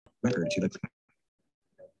Record to the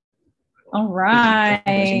All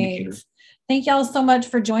right. Thank y'all so much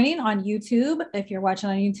for joining on YouTube. If you're watching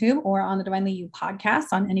on YouTube or on the Divinely You podcast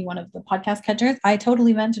on any one of the podcast catchers, I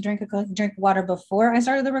totally meant to drink of water before I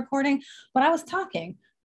started the recording, but I was talking.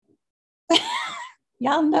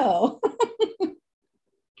 Y'all know.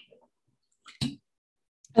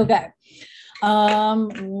 Okay.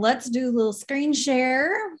 Let's do a little screen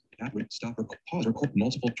share. Stop or pause or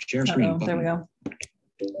multiple share screen. There we go.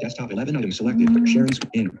 Desktop 11 items selected. Sharing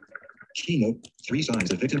in. Keynote, 3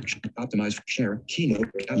 signs of victim. Optimize share. Keynote.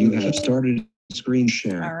 You have started screen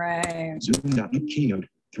share. All right. Zoom out. Keynote,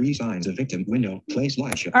 3 signs of victim window. Play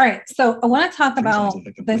slideshow. All right. So I want to talk about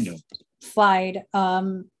this slide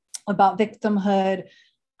about victimhood.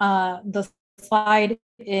 The slide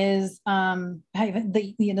is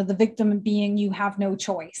the victim being you have no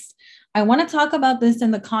choice. I want to talk about this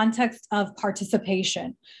in the context of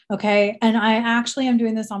participation. Okay. And I actually am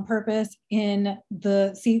doing this on purpose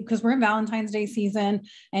because we're in Valentine's Day season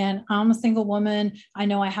and I'm a single woman. I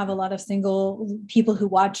know I have a lot of single people who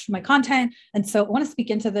watch my content. And so I want to speak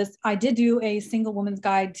into this. I did do a single woman's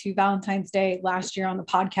guide to Valentine's Day last year on the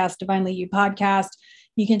podcast, Divinely You podcast.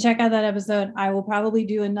 You can check out that episode. I will probably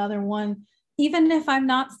do another one even if I'm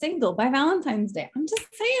not single by Valentine's Day. I'm just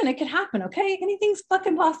saying it could happen, okay? Anything's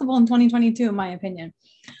fucking possible in 2022, in my opinion.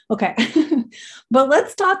 Okay. But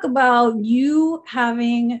let's talk about you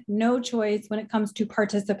having no choice when it comes to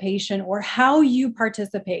participation or how you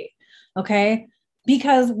participate, okay?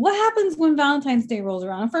 Because what happens when Valentine's Day rolls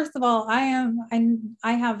around? First of all, I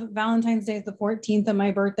have Valentine's Day is the 14th and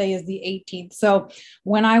my birthday is the 18th. So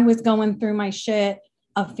when I was going through my shit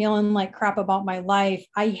of feeling like crap about my life,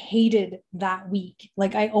 I hated that week.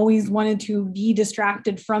 Like I always wanted to be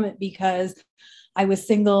distracted from it because I was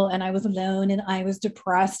single and I was alone and I was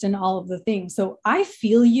depressed and all of the things. So I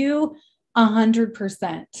feel you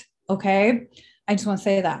 100%. Okay. I just want to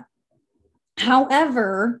say that.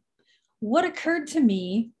 However, what occurred to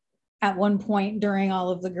me at one point during all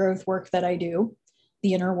of the growth work that I do,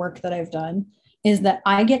 the inner work that I've done, is that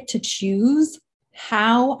I get to choose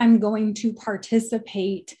how I'm going to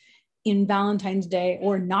participate in Valentine's Day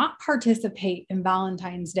or not participate in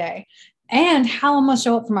Valentine's Day, and how I'm going to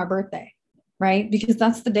show up for my birthday, right? Because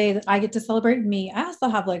that's the day that I get to celebrate me. I also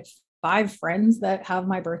have like 5 friends that have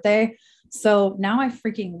my birthday. So now I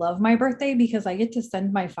freaking love my birthday because I get to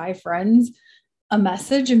send my 5 friends a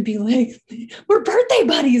message and be like, we're birthday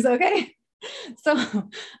buddies, okay? So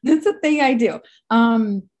that's a thing I do.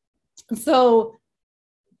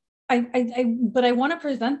 But I want to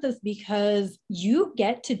present this because you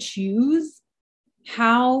get to choose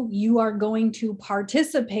how you are going to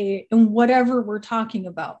participate in whatever we're talking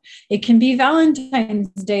about. It can be Valentine's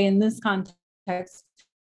Day in this context,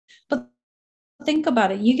 but think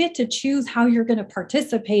about it. You get to choose how you're going to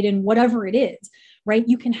participate in whatever it is, right?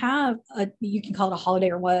 You can you can call it a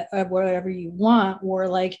holiday or whatever you want, or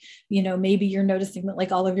like, maybe you're noticing that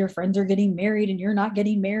like all of your friends are getting married and you're not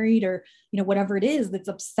getting married, or, whatever it is that's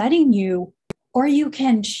upsetting you. Or you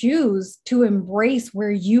can choose to embrace where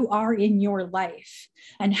you are in your life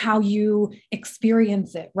and how you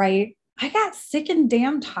experience it, right? I got sick and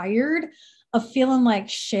damn tired of feeling like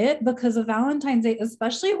shit because of Valentine's Day,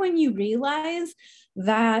 especially when you realize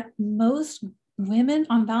that most women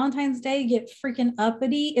on Valentine's Day get freaking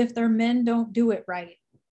uppity if their men don't do it right.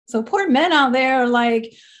 So poor men out there are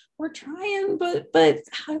like, we're trying, but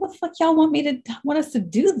how the fuck y'all want us to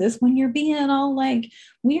do this when you're being all like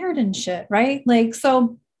weird and shit, right? Like,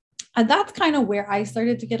 so that's kind of where I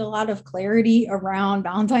started to get a lot of clarity around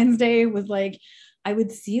Valentine's Day. Was like, I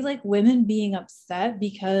would see like women being upset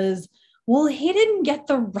because, well, he didn't get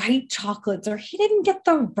the right chocolates, or he didn't get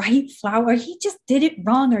the right flower, he just did it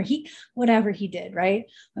wrong, or whatever he did, right?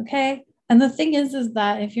 Okay. And the thing is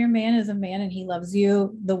that if your man is a man and he loves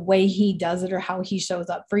you, the way he does it or how he shows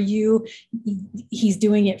up for you, he's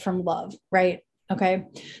doing it from love, right? Okay.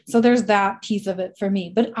 So there's that piece of it for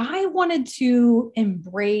me. But I wanted to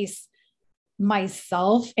embrace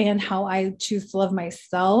myself and how I choose to love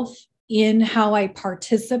myself in how I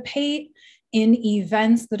participate in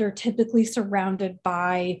events that are typically surrounded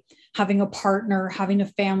by having a partner, having a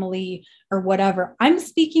family, or whatever. I'm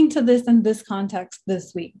speaking to this in this context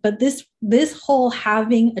this week, but this whole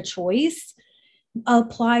having a choice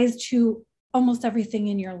applies to almost everything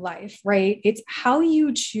in your life, right? It's how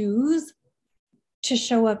you choose to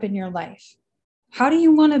show up in your life. How do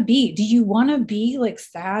you want to be? Do you want to be like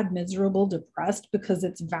sad, miserable, depressed because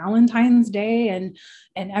it's Valentine's Day and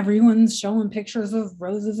everyone's showing pictures of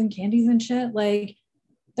roses and candies and shit? Like,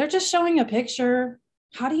 they're just showing a picture.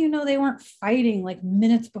 How do you know they weren't fighting like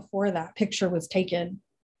minutes before that picture was taken?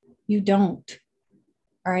 You don't.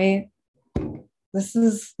 All right. This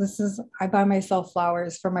is I buy myself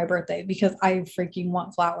flowers for my birthday because I freaking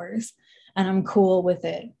want flowers, and I'm cool with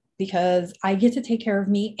it because I get to take care of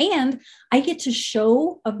me, and I get to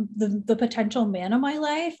show the potential man of my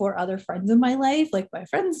life or other friends in my life. Like my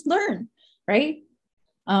friends learn, right?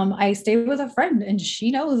 I stay with a friend and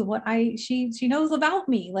she knows what she knows about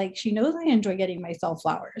me. Like she knows I enjoy getting myself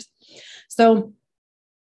flowers. So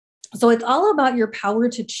it's all about your power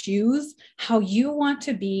to choose how you want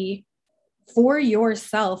to be for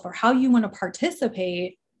yourself or how you want to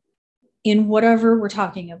participate in whatever we're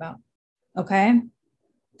talking about. Okay.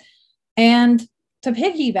 And to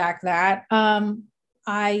piggyback that,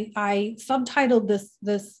 I subtitled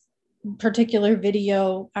this particular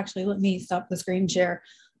video. Actually, let me stop the screen share.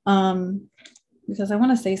 Because I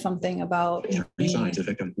want to say something about three signs of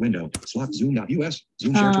victim window slot zoom.us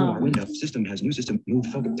zoom share toolbar window system has new system move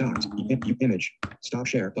focus docs image stop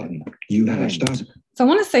share button you have stop. So I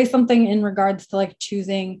want to say something in regards to like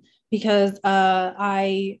choosing because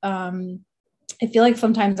I feel like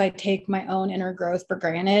sometimes I take my own inner growth for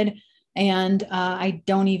granted and I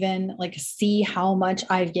don't even like see how much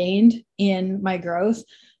I've gained in my growth.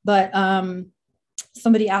 But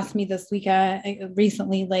somebody asked me this week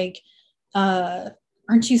recently, like,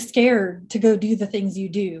 aren't you scared to go do the things you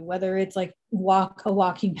do, whether it's like walk a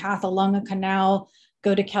walking path along a canal,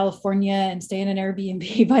 go to California and stay in an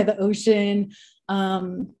Airbnb by the ocean,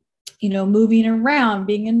 moving around,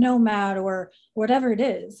 being a nomad or whatever it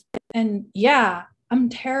is. And yeah, I'm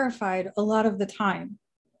terrified a lot of the time,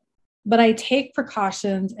 but I take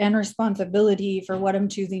precautions and responsibility for what I'm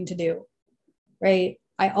choosing to do, right?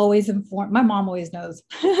 I always inform, my mom always knows.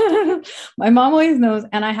 My mom always knows.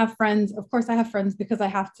 And I have friends, of course I have friends because I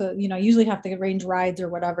have to, usually have to arrange rides or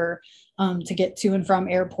whatever to get to and from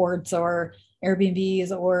airports or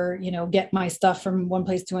Airbnbs or, get my stuff from one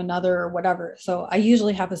place to another or whatever. So I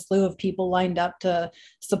usually have a slew of people lined up to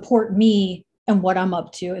support me and what I'm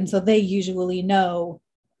up to. And so they usually know,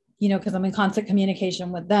 because I'm in constant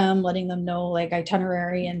communication with them, letting them know like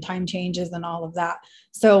itinerary and time changes and all of that.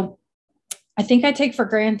 So I think I take for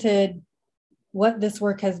granted what this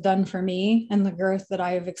work has done for me and the growth that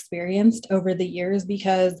I have experienced over the years,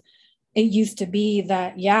 because it used to be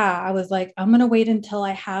that, yeah, I was like, I'm going to wait until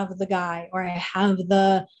I have the guy or I have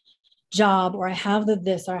the job or I have the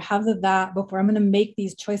this or I have the that before I'm going to make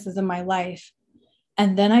these choices in my life.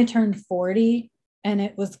 And then I turned 40 and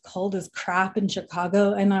it was cold as crap in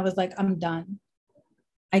Chicago. And I was like, I'm done.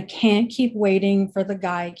 I can't keep waiting for the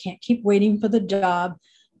guy. I can't keep waiting for the job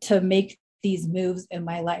to make these moves in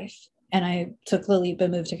my life. And I took the leap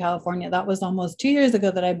and moved to California. That was almost 2 years ago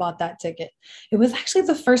that I bought that ticket. It was actually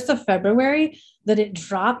the 1st of February that it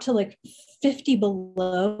dropped to like 50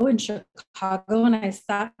 below in Chicago. And I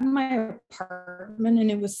sat in my apartment and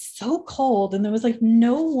it was so cold and there was like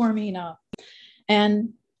no warming up.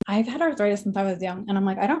 And I've had arthritis since I was young. And I'm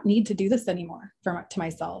like, I don't need to do this anymore to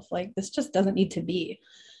myself. Like, this just doesn't need to be.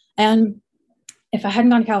 And if I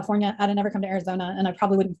hadn't gone to California, I'd have never come to Arizona and I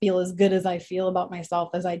probably wouldn't feel as good as I feel about myself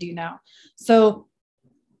as I do now. So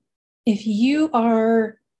if you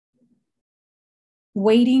are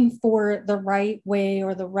waiting for the right way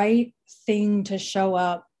or the right thing to show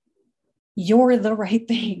up, you're the right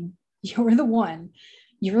thing. You're the one.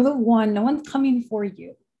 You're the one. No one's coming for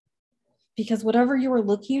you, because whatever you're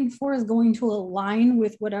looking for is going to align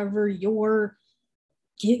with whatever you're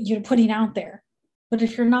putting out there. But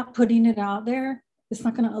if you're not putting it out there, it's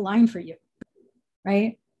not going to align for you,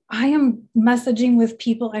 right? I am messaging with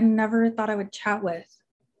people I never thought I would chat with.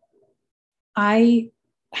 I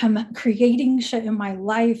am creating shit in my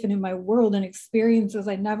life and in my world and experiences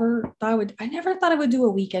I never thought I would do a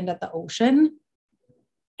weekend at the ocean.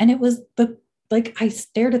 And it was I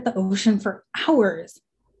stared at the ocean for hours.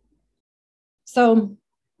 So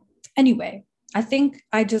anyway, I think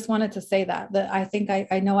I just wanted to say that I think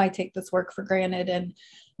I know I take this work for granted and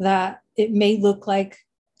that it may look like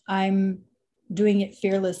I'm doing it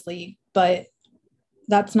fearlessly, but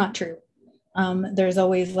that's not true. There's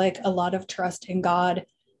always like a lot of trust in God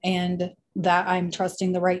and that I'm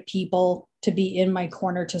trusting the right people to be in my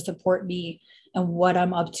corner to support me and what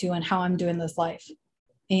I'm up to and how I'm doing this life.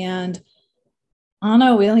 And I don't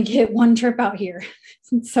know, we only get one trip out here.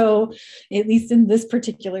 So at least in this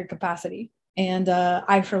particular capacity. And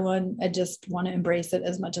I, for one, I just want to embrace it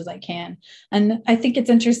as much as I can. And I think it's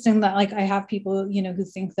interesting that like I have people, who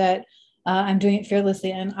think that I'm doing it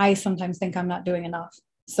fearlessly. And I sometimes think I'm not doing enough.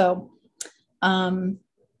 So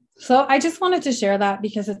I just wanted to share that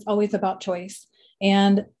because it's always about choice.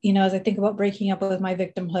 And, as I think about breaking up with my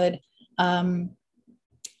victimhood,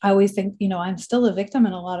 I always think, I'm still a victim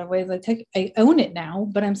in a lot of ways. I own it now,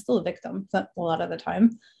 but I'm still a victim a lot of the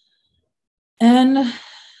time. And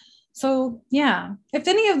so, yeah, if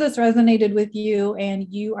any of this resonated with you and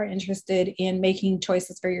you are interested in making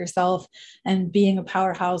choices for yourself and being a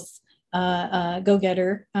powerhouse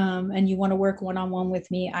go-getter, and you want to work one-on-one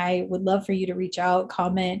with me, I would love for you to reach out,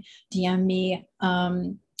 comment, DM me.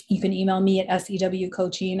 You can email me at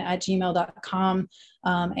sewcoaching@gmail.com,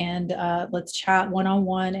 and let's chat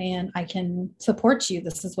one-on-one, and I can support you.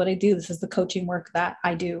 This is what I do. This is the coaching work that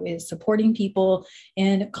I do, is supporting people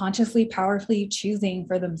in consciously, powerfully choosing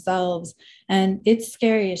for themselves. And it's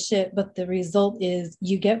scary as shit, but the result is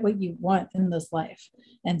you get what you want in this life.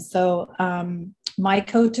 And so my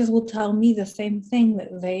coaches will tell me the same thing,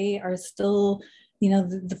 that they are still,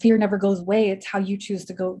 the fear never goes away. It's how you choose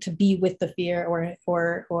to go to be with the fear, or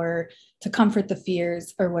to comfort the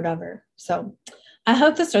fears or whatever. So I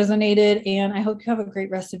hope this resonated, and I hope you have a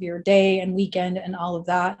great rest of your day and weekend and all of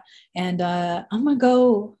that. And I'm gonna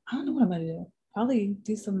go, I don't know what I'm gonna do. Probably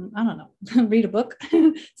do some, I don't know, read a book.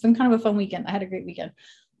 It's been kind of a fun weekend. I had a great weekend.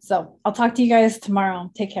 So I'll talk to you guys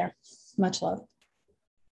tomorrow. Take care. Much love.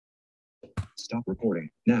 Stop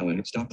recording now and stop.